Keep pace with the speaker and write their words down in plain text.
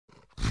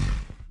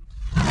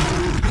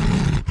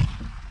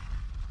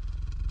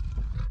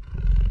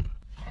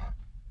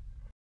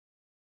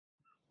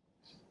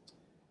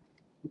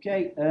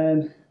Okay,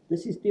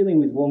 this is dealing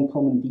with one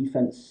common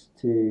defense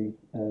to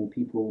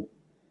people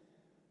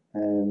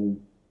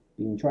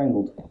being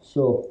triangled.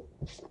 So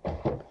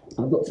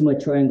I've got to my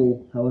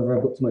triangle, however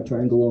I've got to my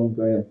triangle on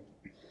Graham.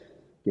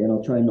 Again,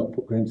 I'll try and not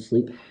put Graham to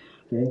sleep.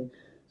 Okay,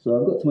 so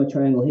I've got to my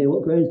triangle here.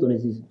 What Graham's done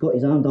is he's got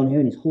his arm down here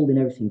and he's holding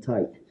everything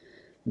tight.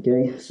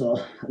 Okay, so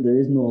there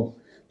is no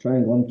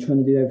triangle. I'm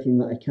trying to do everything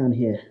that I can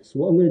here. So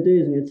what I'm going to do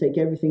is I'm going to take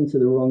everything to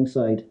the wrong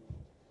side.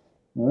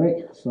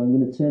 Alright, so I'm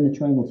going to turn the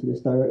triangle to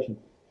this direction,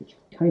 which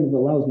kind of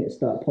allows me to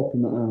start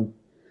popping that arm.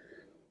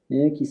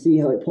 Yeah, you can see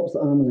how it pops the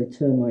arm as I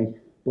turn my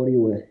body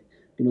away.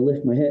 I'm going to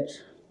lift my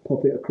hips,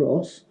 pop it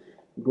across,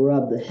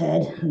 grab the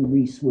head and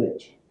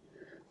re-switch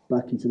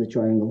back into the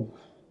triangle.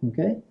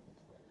 Okay,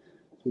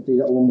 so we'll do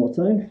that one more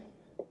time.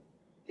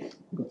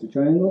 Got the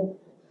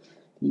triangle,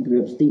 knee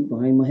grabs deep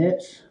behind my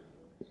hips.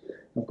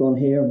 I've gone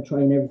here, I'm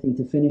trying everything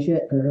to finish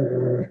it.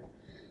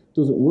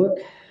 Doesn't work.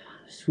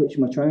 Switch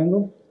my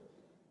triangle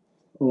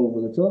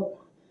over the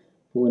top,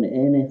 pulling it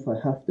in if I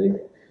have to.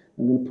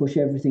 I'm going to push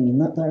everything in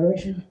that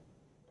direction,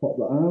 pop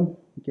the arm.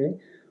 Okay,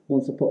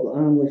 once I pop the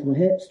arm, lift my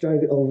hips,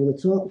 drive it over the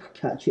top,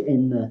 catch it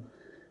in the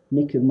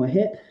nick of my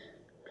hip,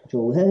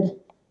 control the head,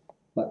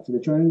 back to the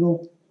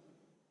triangle,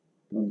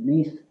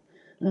 underneath,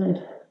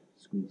 and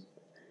squeeze.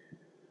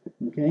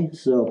 Okay,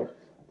 so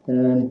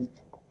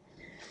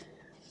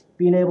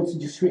being able to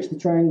just switch the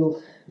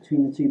triangle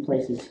between the two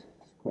places is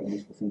quite a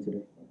useful thing to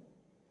do.